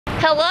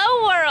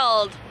Hello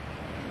world!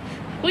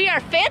 We are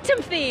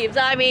phantom thieves.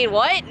 I mean,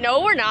 what?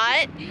 No, we're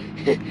not.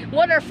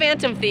 What are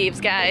phantom thieves,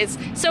 guys?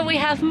 So we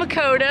have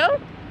Makoto.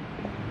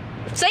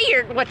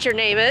 Say what your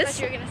name is. I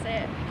thought you were gonna say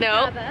it.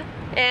 No. Nada.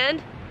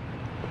 And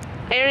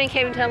I don't even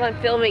can't tell I'm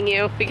filming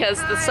you because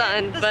the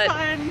sun,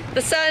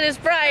 the sun is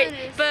bright.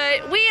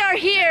 But we are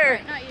here,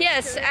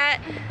 yes,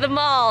 at the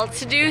mall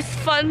to do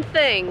fun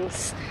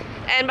things.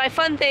 And by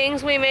fun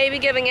things, we may be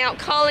giving out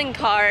calling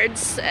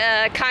cards,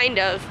 kind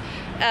of.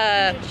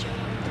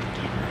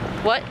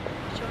 What?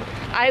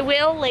 I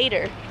will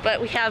later, but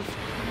we have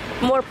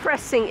more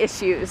pressing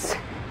issues,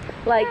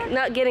 like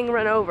not getting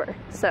run over.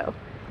 So,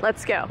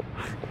 let's go.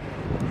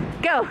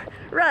 Go!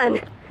 Run!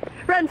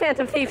 Run,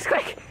 phantom thieves,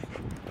 quick!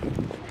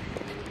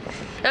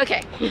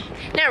 Okay,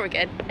 now we're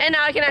good. And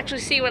now I can actually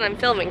see what I'm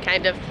filming,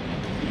 kind of.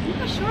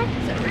 How short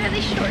is it?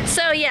 Really short.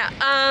 So yeah,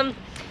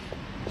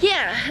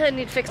 yeah, I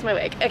need to fix my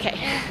wig. Okay.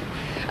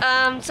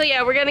 So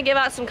yeah, we're gonna give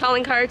out some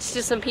calling cards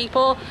to some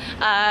people.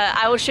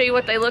 I will show you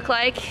what they look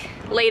like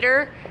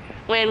later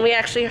when we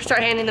actually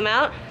start handing them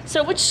out.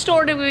 So which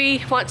store do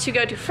we want to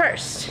go to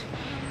first?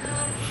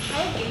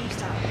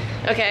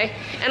 GameStop. Okay,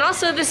 and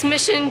also this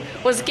mission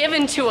was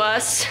given to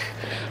us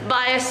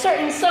by a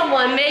certain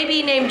someone,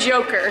 maybe named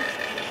Joker,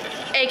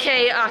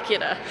 aka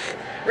Akira,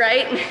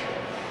 right?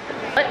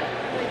 What?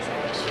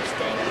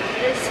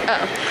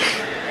 Oh.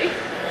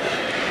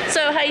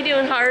 So how you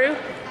doing, Haru?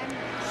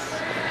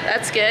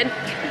 That's good.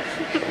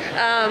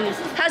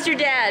 How's your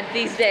dad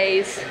these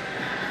days?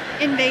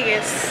 In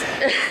Vegas.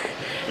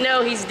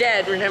 No, he's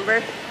dead,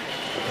 remember?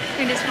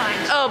 It is fine.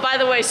 Oh, by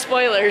the way,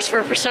 spoilers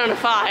for Persona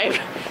 5.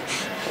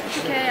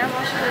 Okay, I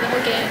watched the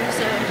whole game,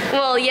 so...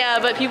 Well, yeah,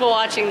 but people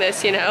watching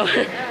this, you know.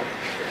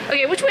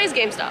 Okay, which way is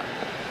GameStop?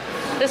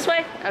 This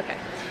way? Okay.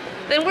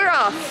 Then we're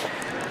off.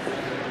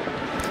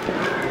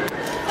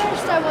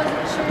 First I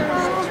wasn't sure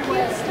which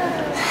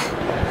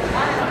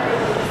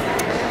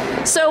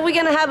way. So we're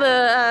gonna have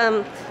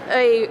a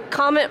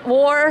comment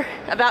war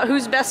about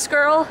who's best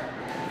girl.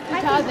 I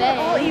think we're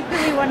all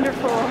equally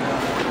wonderful.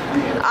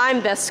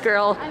 I'm best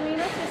girl. I mean,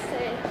 let's just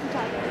say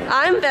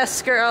I'm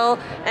best girl,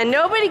 and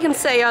nobody can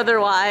say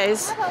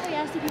otherwise. I thought we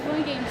asked the people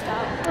in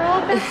GameStop. We're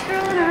all best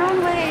girl in our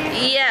own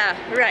way. Yeah,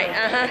 right,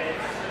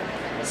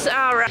 So,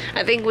 alright.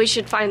 I think we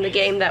should find the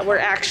game that we're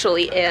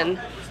actually in.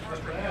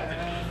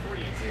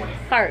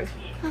 Haru,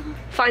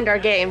 find our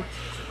game.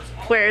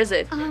 Where is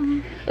it?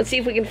 Let's see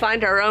if we can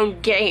find our own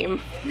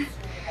game.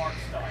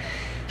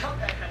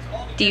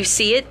 Do you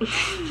see it?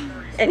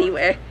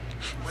 Anywhere.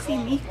 See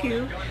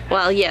Miku.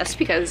 Well, yes,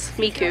 because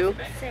Miku.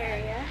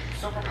 Saria.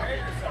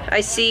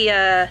 I see,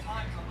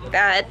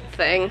 that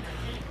thing.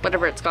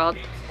 Whatever it's called.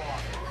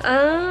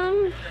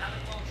 If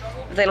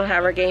they don't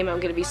have our game, I'm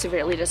gonna be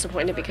severely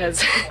disappointed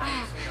because...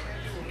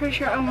 Pretty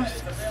sure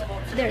almost...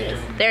 There it is.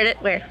 There it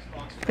is. Where?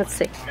 Let's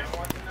see.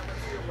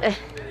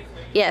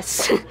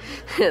 Yes.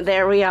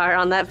 There we are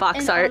on that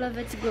box art. In all of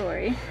its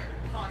glory.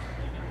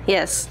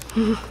 Yes.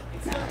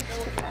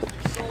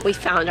 We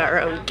found our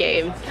own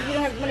game. You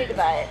don't have money to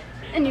buy it.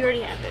 And you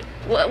already have it.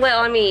 Well,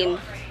 I mean,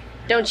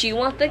 don't you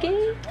want the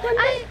game?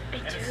 I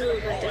do,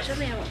 but there's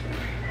something I want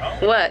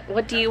more.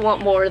 What do you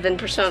want more than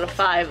Persona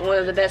 5, one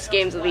of the best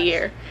games of the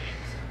year?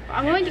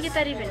 I'm going to get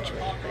that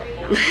eventually.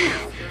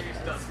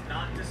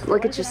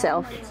 Look at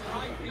yourself.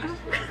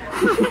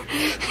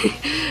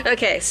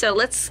 Okay, so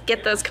let's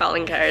get those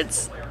calling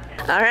cards.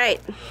 Alright,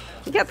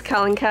 you got the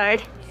calling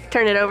card.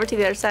 Turn it over to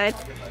the other side.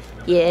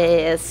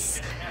 Yes.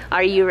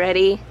 Are you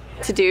ready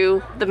to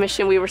do the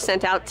mission we were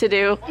sent out to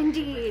do?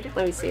 Indeed.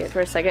 Let me see it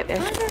for a second. Why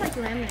is that like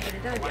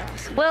laminated? That would be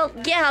awesome. Well,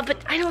 yeah, but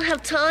I don't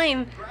have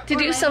time to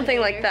do something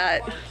like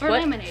that. Or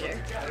What? laminator.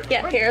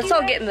 Yeah, here,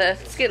 let's get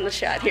in the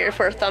shot here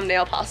for a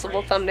thumbnail,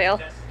 possible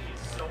thumbnail.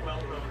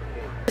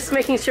 Just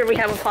making sure we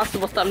have a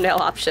possible thumbnail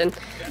option.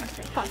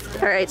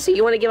 Alright, so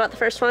you want to give out the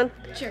first one?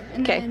 Sure.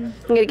 Okay, I'm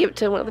going to give it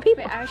to one of the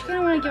people. Wait, I actually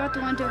want to give out the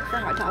one for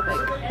Hot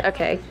Topic.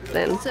 Okay,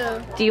 then. So,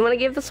 do you want to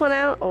give this one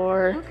out,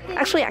 or? Okay.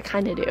 Actually, I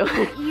kind of do.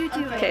 You do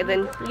it. Okay,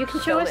 then you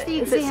can show us the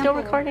example. Is it still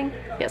recording?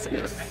 Yes, it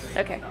is.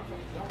 Okay.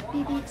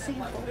 Be the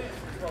example.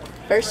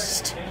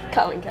 First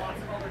calling card.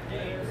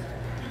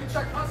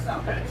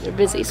 They're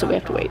busy, so we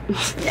have to wait.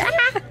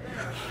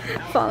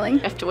 Falling. We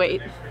have to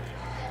wait.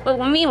 Well,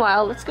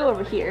 meanwhile, let's go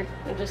over here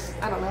and just,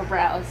 I don't know,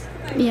 browse.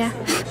 Yeah.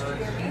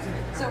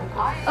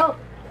 Oh,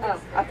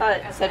 I thought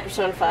it said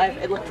Persona 5.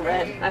 It looked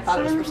red. I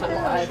thought it was Persona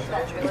 5.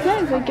 It's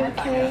not a good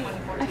okay.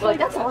 I feel Like,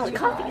 that's a lot of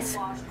copies.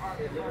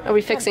 Are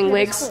we fixing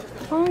wigs?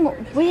 Oh,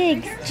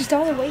 wigs. Just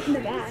all the weight in the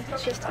back.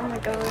 It's just, oh my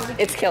god.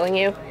 It's killing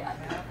you.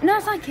 No,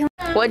 it's not killing.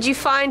 What'd you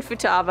find,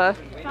 Futaba?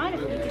 Find a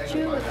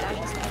Pikachu with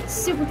that. It's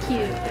super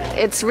cute.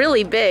 It's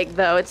really big,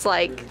 though. It's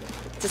like,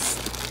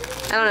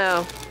 just, I don't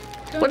know.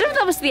 What if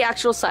that was the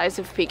actual size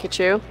of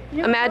Pikachu?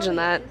 Imagine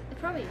that. It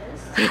probably is.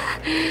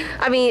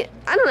 I mean,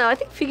 I don't know. I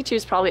think Pikachu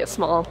is probably a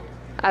small.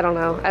 I don't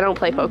know. I don't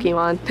play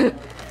Pokemon.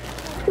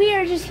 We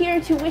are just here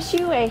to wish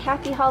you a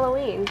happy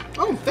Halloween.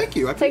 Oh, thank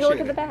you. I appreciate it. Take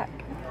a look at the back.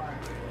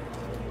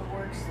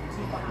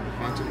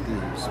 Phantom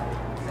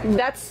Thieves.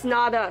 That's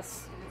not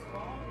us.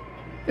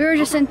 We were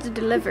just sent to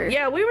deliver.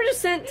 Yeah, we were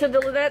just sent to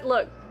deliver that.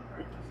 Look,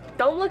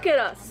 don't look at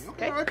us.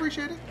 Okay, I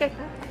appreciate it. Okay,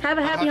 have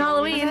a happy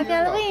Halloween. Happy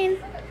Halloween.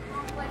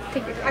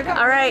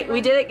 All right, we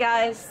did it,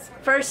 guys.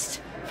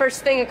 First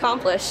thing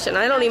accomplished, and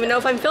I don't even know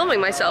if I'm filming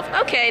myself.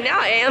 Okay, now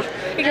I am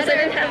because I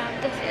didn't have.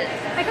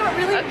 I got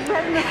really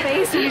red in the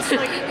face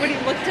when he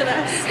looked at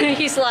us.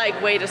 He's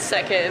like, wait a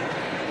second,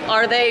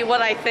 are they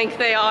what I think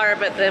they are?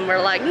 But then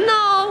we're like,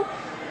 no,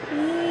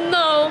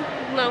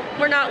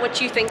 we're not what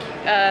you think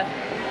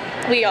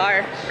we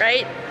are,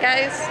 right,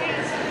 guys?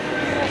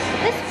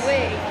 This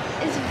wig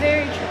is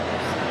very true.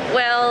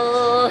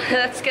 Well,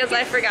 that's because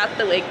I forgot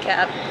the wig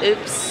cap.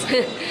 Oops.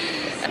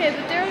 Okay,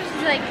 but there was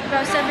like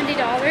about $70.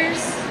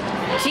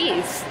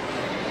 Jeez.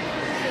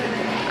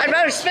 I'd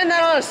rather spend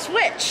that on a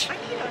Switch.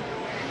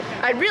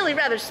 I'd really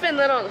rather spend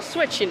that on a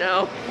Switch, you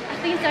know. I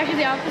think it's actually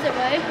the opposite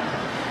way.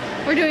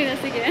 We're doing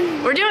this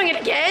again. We're doing it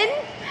again?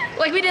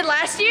 Like we did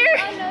last year?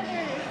 Oh, no,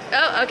 there it is.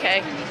 Oh,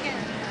 okay.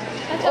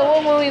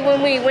 Oh,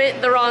 when we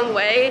went the wrong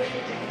way,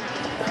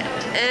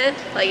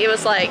 like it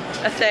was like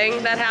a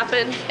thing that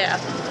happened. Yeah.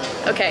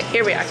 Okay,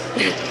 here we are.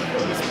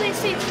 This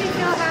place makes me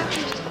feel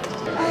happy.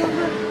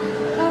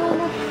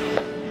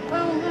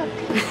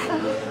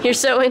 You're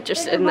so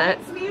interested in that.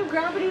 It reminds me of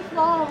Gravity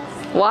Falls.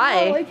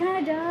 Why? Oh, it kind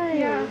of does.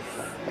 Yes.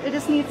 It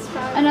just needs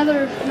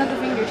Another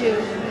finger too.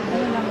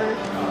 Another number.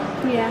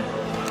 Yeah.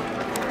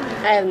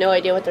 I have no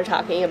idea what they're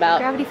talking about.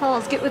 Gravity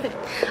Falls. Get with it.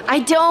 I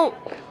don't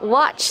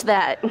watch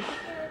that.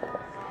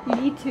 You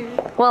need to.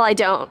 Well, I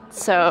don't,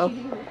 so.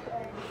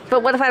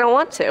 But what if I don't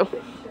want to?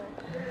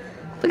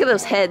 Look at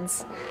those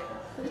heads.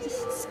 Look at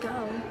this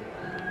skull.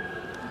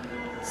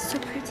 So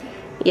pretty.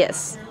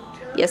 Yes.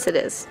 Yes, it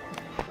is.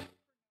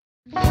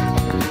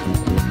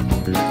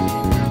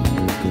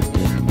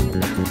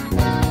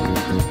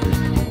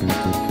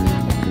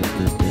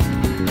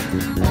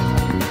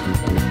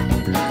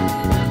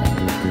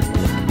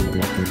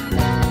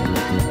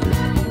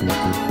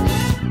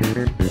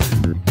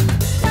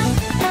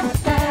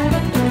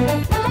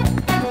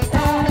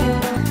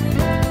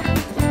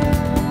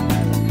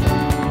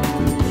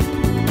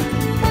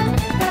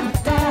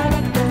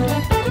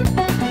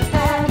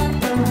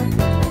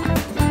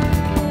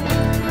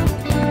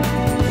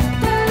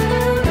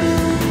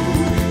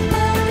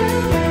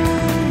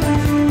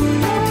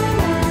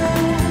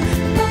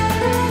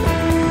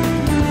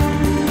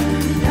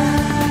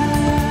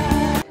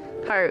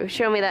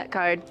 Show me that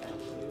card.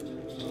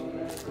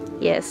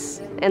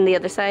 Yes. And the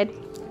other side?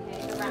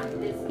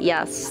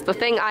 Yes. The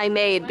thing I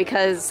made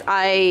because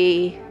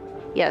I...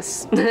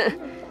 Yes. Hello.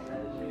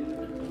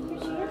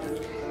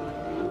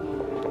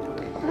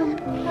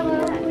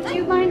 Would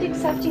you mind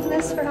accepting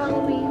this for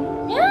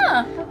Halloween?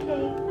 Yeah.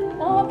 Okay.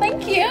 Oh,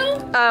 thank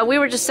you. We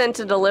were just sent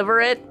to deliver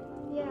it.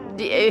 Yeah.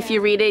 If you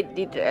read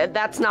it,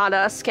 that's not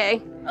us,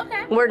 okay?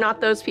 Okay. We're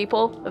not those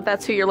people, if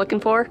that's who you're looking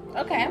for.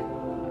 Okay.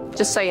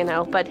 Just so you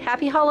know. But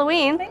happy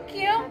Halloween. Thank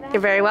you. You're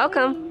very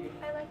welcome.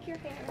 I like your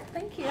hair.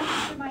 Thank you.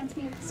 It reminds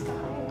me of the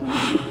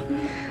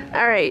sky.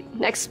 All right,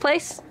 next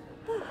place?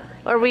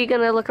 Or are we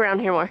gonna look around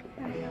here more?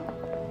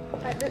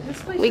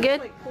 This place We just, good?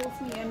 like,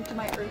 pulls me into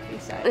my earthy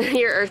side.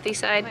 Your earthy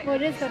side. Well,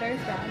 it is good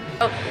earthbound.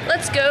 Oh,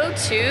 let's go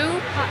to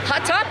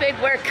Hot Topic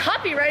where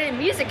copyrighted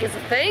music is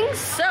a thing.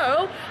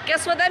 So,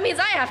 guess what that means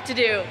I have to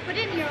do? Put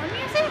in your own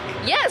music?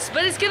 Yes,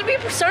 but it's gonna be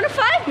Persona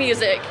 5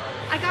 music.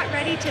 I got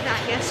ready to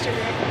that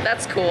yesterday.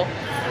 That's cool.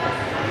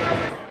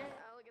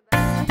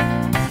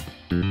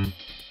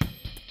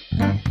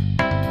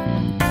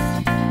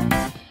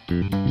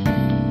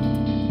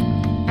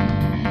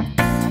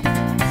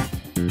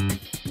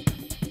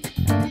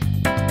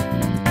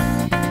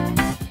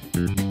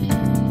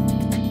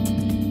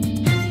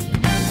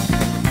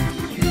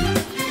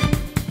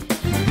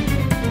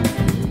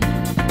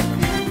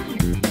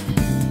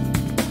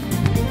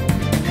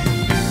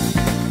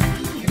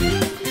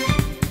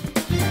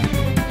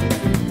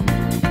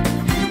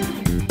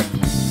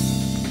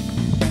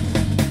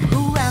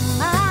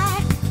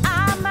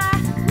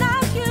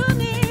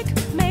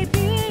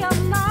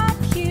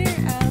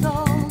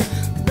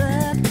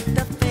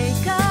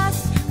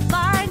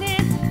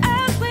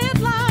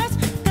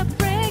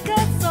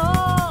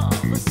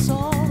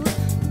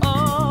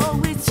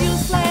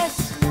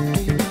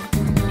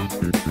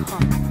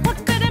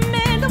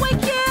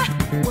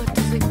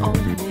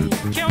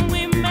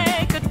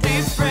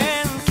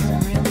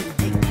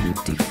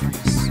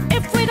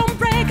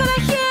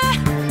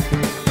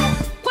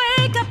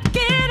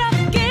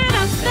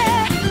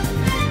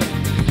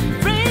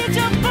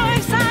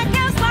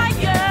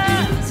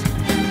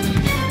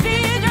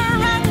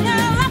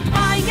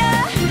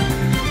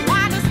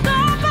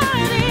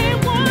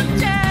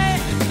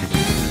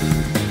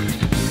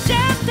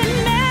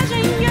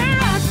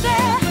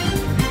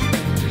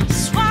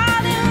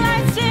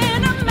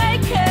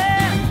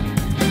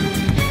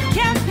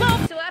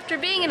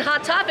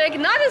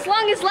 Not as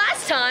long as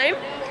last time,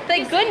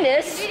 thank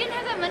goodness. We didn't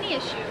have that money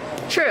issue.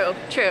 True,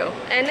 true.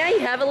 And now you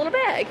have a little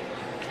bag.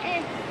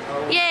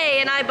 Yay,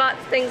 and I bought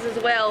things as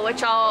well,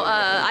 which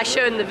I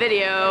showed in the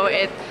video.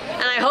 And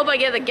I hope I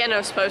get the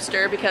Genos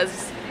poster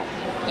because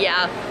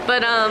Yeah,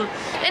 but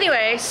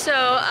anyway,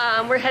 so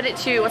we're headed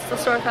to, what's the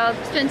store called?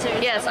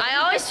 Spencer's. Yes,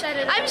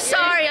 I'm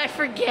sorry, I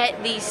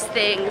forget these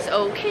things,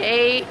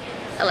 okay?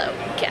 Hello,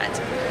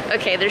 cat.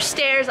 Okay, there's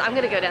stairs. I'm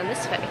gonna go down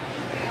this way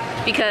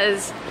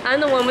because I'm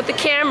the one with the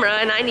camera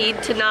and I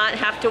need to not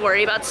have to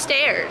worry about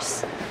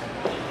stairs.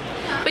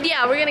 But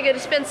yeah, we're gonna go to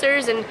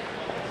Spencer's and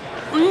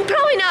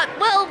probably not,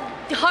 well,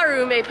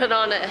 Haru may put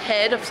on a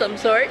head of some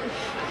sort,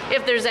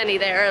 if there's any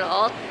there at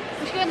all.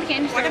 We should go to the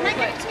candy store. What am I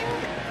gonna do?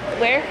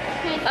 Where?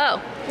 Oh.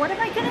 What am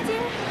I gonna do?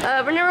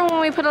 Remember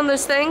when we put on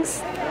those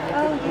things?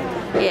 Oh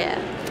yeah. Yeah.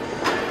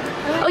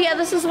 Oh yeah,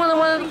 this is one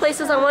of the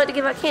places I wanted to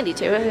give out candy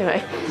to,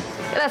 anyway.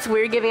 That's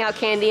weird, giving out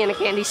candy in a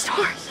candy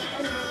store.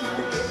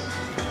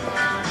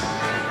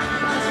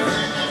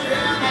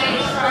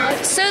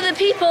 So the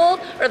people,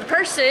 or the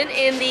person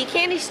in the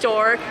candy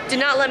store did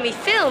not let me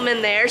film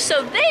in there,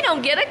 so they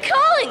don't get a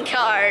calling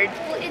card.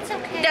 Well, it's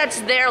okay. That's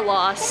their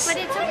loss. But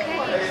it's okay.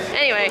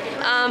 Anyway,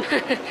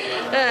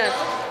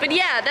 but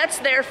yeah, that's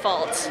their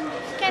fault.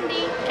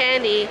 Candy.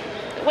 Candy.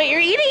 Wait, you're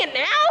eating it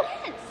now?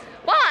 Yes.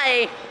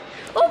 Why?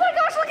 Oh my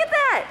gosh, look at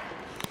that!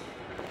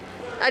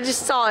 I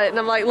just saw it and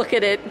I'm like, look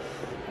at it.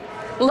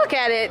 Look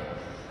at it.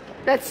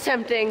 That's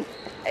tempting.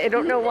 I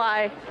don't know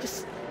why.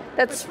 Just,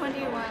 that's... Which one do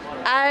you want?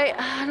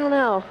 I don't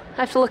know.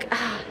 I have to look,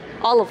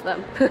 all of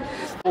them.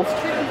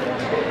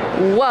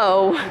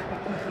 Whoa.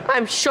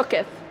 I'm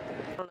shooketh.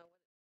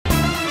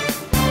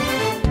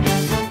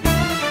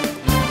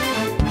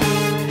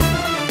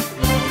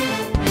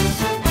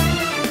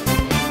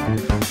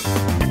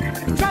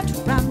 Try to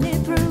run me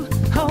through,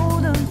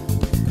 hold on,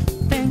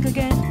 think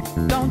again,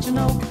 don't you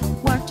know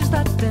what you're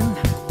starting?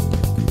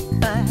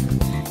 But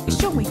you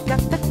sure we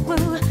got the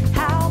clue,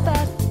 how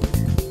bad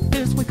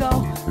this we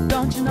go,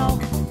 don't you know,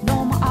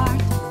 no more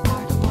art.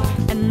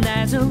 And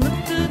as you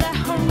look to the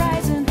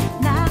horizon,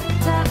 not a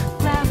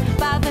cloud,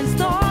 but then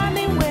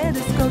stormy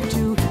winds go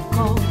too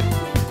cold.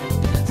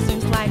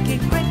 Seems like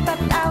it crept up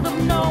out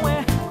of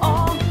nowhere,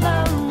 all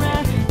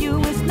around you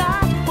is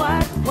not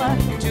what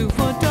you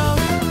foretold.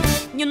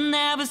 You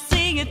never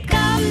see it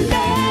coming.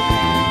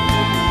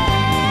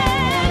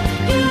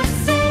 You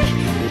see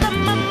that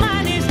my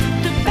mind is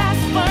too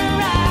fast for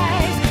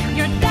eyes.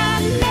 You're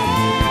done,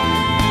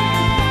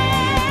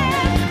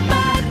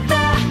 but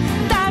the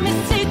time it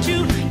hit you,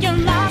 you're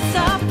not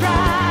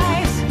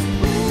surprised.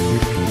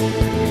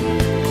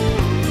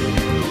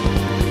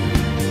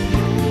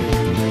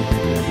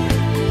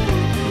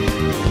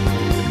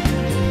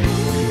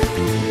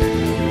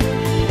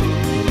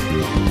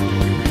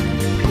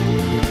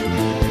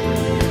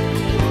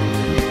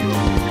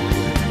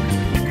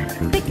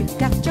 Think you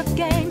got your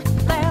game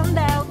planned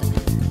out.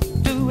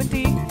 Do a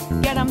D,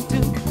 get 'em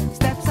 2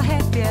 steps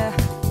ahead, yeah.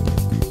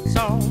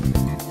 So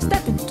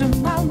step into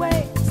my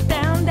way,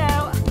 stand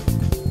out.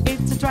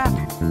 It's a trap,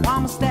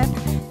 one more step,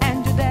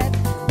 and you're dead.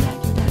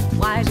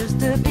 Why just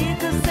to be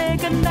the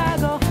second I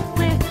go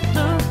clear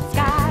blue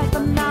skies,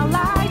 but now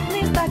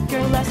lightning stuck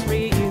your last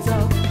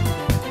result.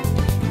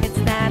 It's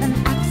not an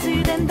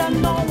accident that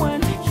no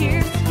one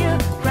hears your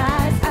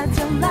cries as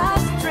your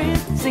last dream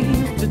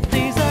seems to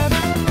deserve.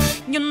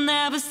 You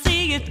never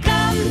see it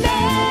coming.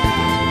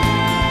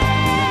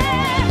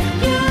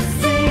 You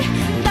see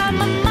that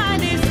my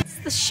mind is. It's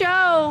the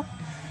show.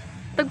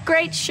 The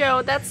great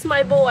show. That's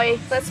my boy.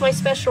 That's my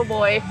special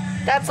boy.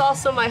 That's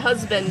also my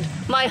husband.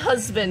 My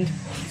husband.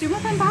 Zoom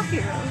up and back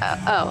here.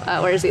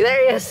 Where is he? There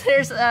he is.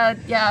 There's,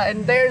 yeah,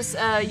 and there's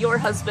your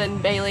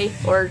husband, Bailey,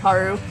 or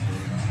Haru.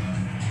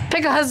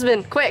 Pick a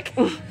husband, quick.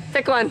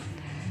 Pick one.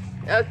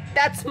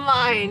 That's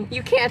mine.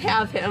 You can't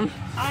have him.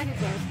 I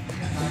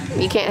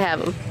deserve. You can't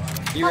have him.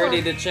 You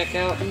ready to check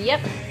out?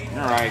 Yep.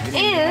 Alright, give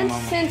me And one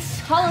moment. since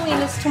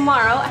Halloween is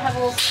tomorrow, I have a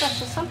little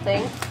special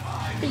something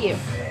for you.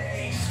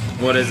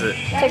 What is it?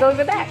 Take a look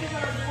at the back.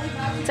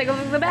 Take a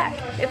look at the back.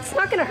 It's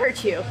not gonna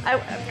hurt you.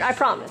 I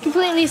promise.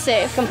 Completely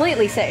safe.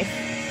 Completely safe.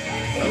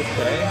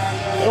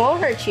 Okay. It won't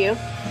hurt you.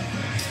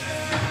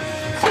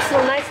 It's just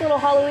a nice little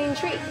Halloween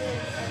treat.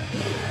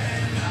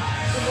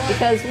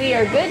 Because we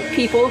are good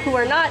people who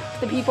are not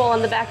the people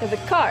on the back of the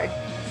card.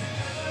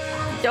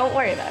 Don't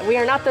worry about it. We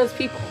are not those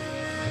people.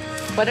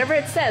 Whatever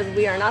it says,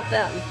 we are not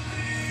them.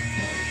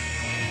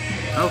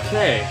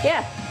 Okay.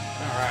 Yeah.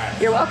 Alright.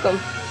 You're welcome.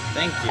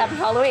 Thank you. Happy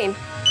Halloween.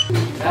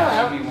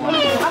 Hello.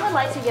 I would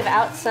like to give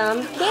out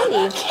some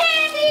candy.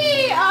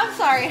 Candy! Oh, I'm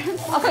sorry.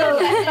 Also,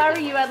 if I were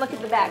you, I'd look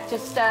at the back.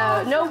 Just,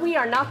 no, we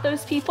are not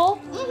those people.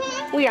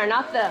 We are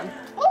not them.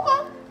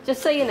 Okay.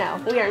 Just so you know,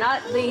 we are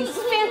not these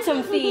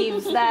phantom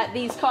thieves that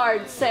these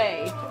cards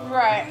say.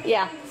 Right.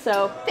 Yeah,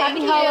 so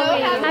happy you.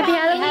 Halloween. Happy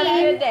Halloween. Have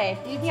a good day.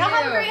 Y'all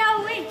have a great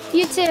Halloween.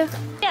 You too.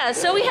 Yeah,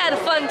 so we had a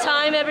fun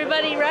time,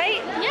 everybody,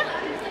 right? Yeah.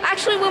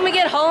 Actually, when we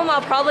get home,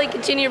 I'll probably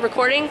continue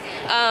recording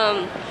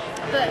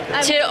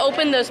But to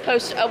open those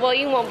posters. Well,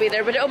 you won't be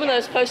there, but to open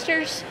those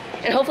posters.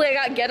 And hopefully I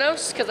got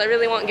Genos, because I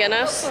really want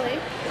Genos.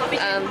 hopefully.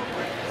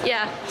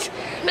 Yeah.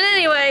 But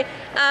anyway,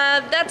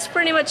 that's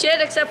pretty much it,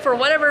 except for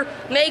whatever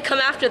may come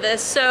after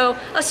this. So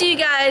I'll see you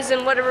guys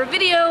in whatever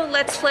video,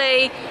 let's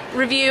play,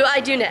 review I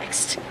do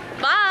next.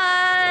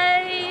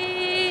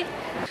 Bye!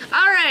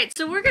 Alright,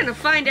 so we're gonna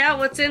find out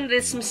what's in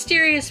this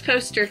mysterious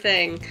poster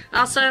thing.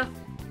 Also,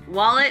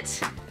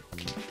 wallet,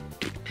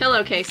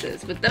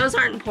 pillowcases, but those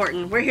aren't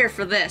important. We're here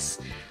for this.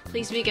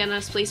 Please begin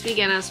us, please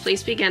begin us,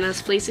 please begin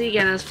us, please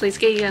begin us, please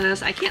begin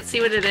us. I can't see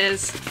what it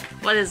is.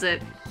 What is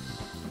it?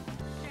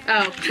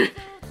 Oh.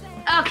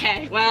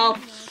 Okay, well,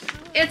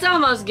 it's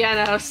almost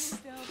Genos.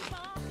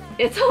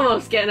 It's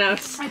almost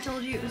Genos. I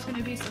told you it was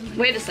gonna be something.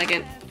 Wait a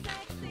second.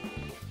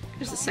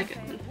 There's a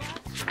second one.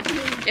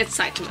 It's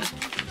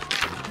Saitama.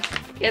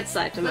 It's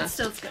Saitama. But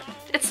still, it's good.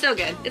 It's still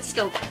good. It's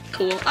still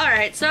cool.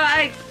 Alright, so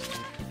I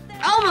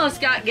almost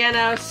got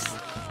Genos.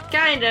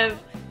 Kind of.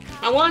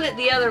 I wanted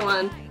the other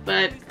one,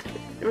 but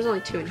there was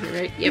only 2 in here,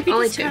 right? Yep,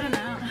 only 2. Cut him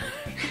out.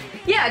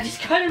 Yeah, just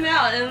cut him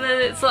out, and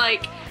then it's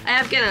like, I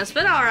have Genos.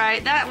 But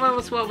alright, that one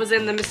was what was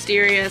in the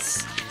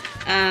mysterious,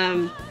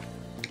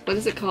 what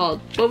is it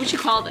called? What would you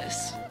call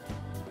this?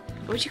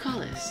 What would you call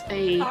this?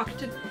 A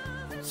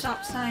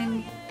Stop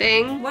sign.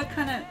 thing? What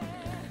kind of?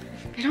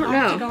 I don't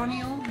know.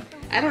 Octagonal?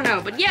 I don't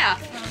know, but yeah,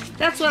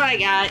 that's what I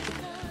got.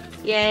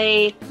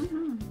 Yay.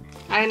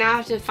 I now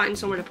have to find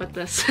somewhere to put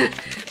this.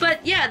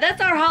 But yeah, that's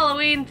our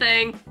Halloween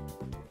thing.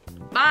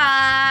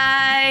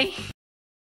 Bye!